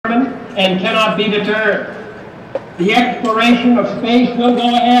and cannot be deterred. The exploration of space will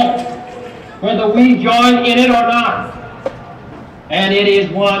go ahead, whether we join in it or not. And it is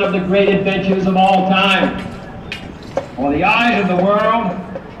one of the great adventures of all time. For the eyes of the world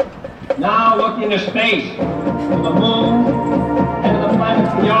now look into space, to the moon, and to the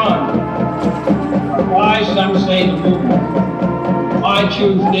planets beyond. But why some say the moon? Why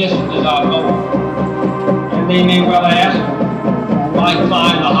choose this as our goal? And they may well ask, why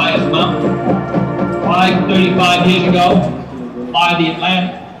climb the highest mountain? Why 35 years ago, fly the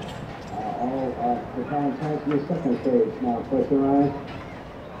Atlantic? The time has the second stage now, pressurized.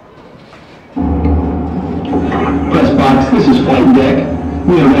 Press box, this is flight deck.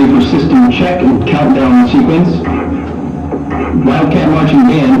 We are ready for system check and countdown sequence. Wildcat Marching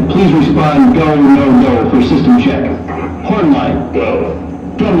Band, please respond go, no, go for system check. Horn light, go.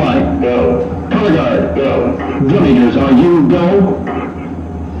 Drum light, go. Color guard, go. Drum majors, are you go?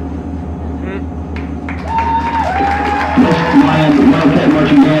 West Lyon Wildcat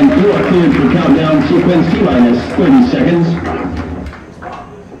Marching Band, you are cleared for countdown sequence T-minus 30 seconds.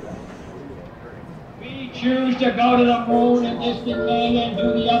 We choose to go to the moon in this decade and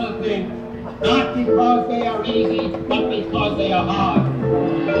do the other thing. Not because they are easy, but because they are hard.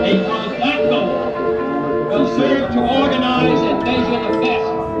 Because that goal will serve to organize and measure the best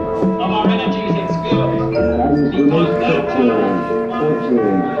of our energies and skills. Because that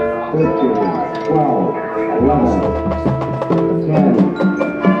 14, 15, 12, 11, 10,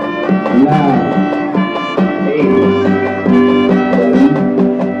 9, 8,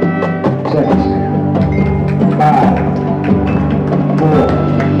 7, 6, 5, 4,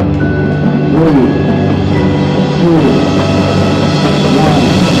 3, 2, 1.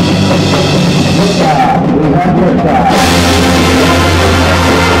 Liftoff. We have liftoff.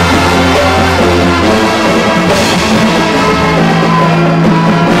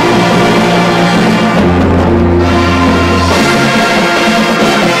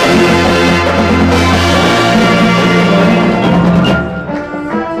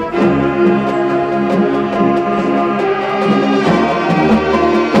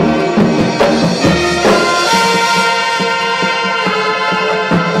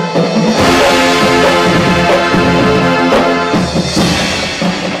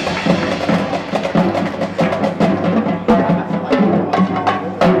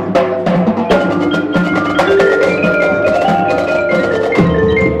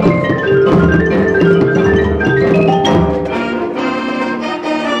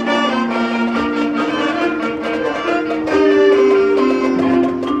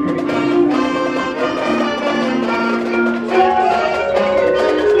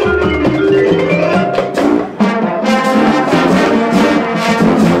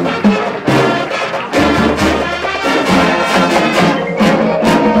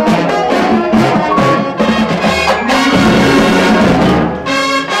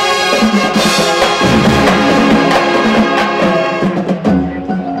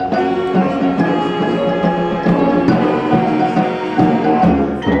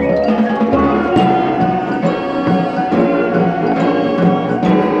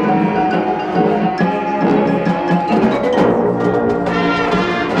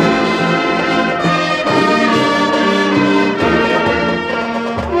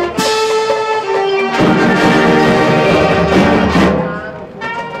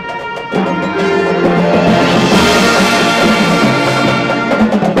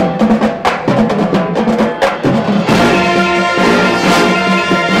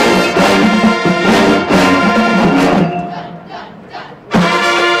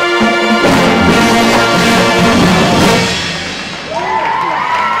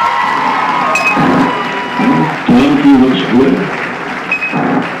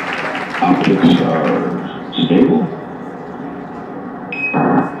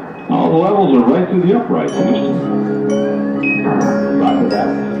 To the upright, Houston. Roger that.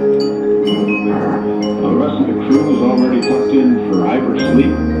 The rest of the crew is already tucked in for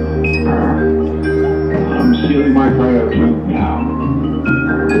hypersleep. I'm sealing my cryo tube now.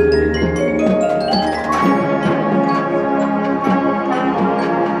 Liftoff.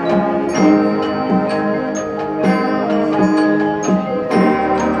 14, 13, 12, 11,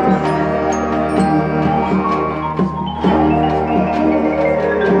 10, 9, 8, 7, 6, 5,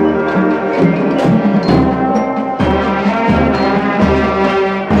 4,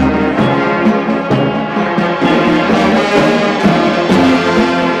 3, 2, 1. Liftoff. We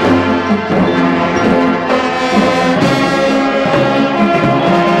have liftoff.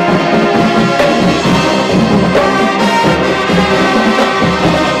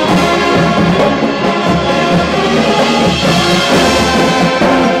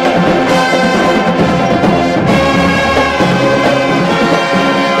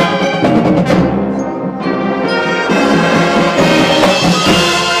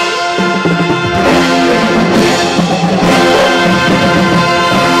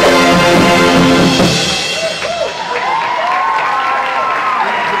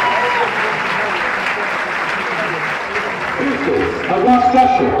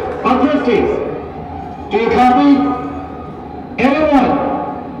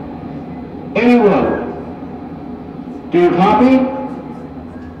 Do you copy?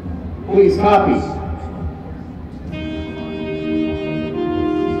 Please copy.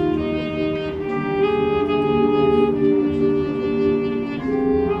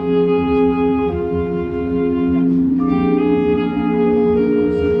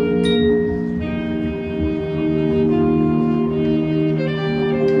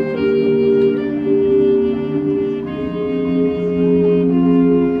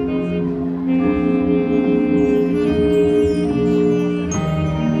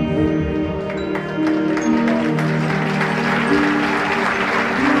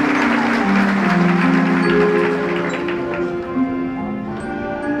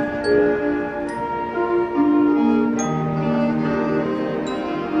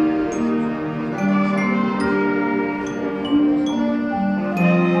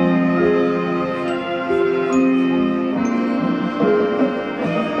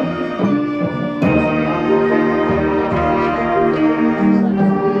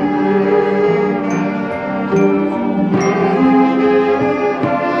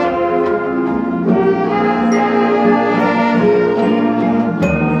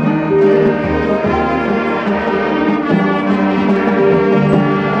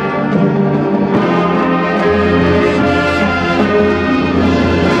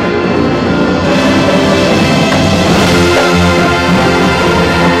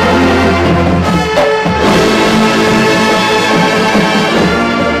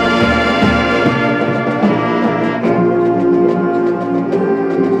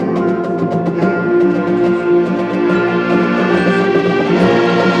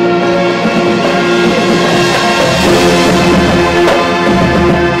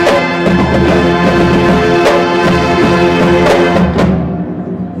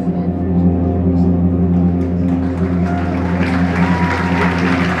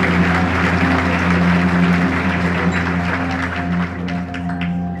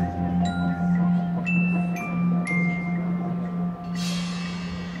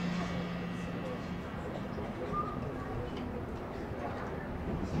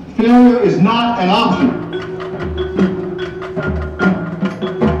 Failure is not an option.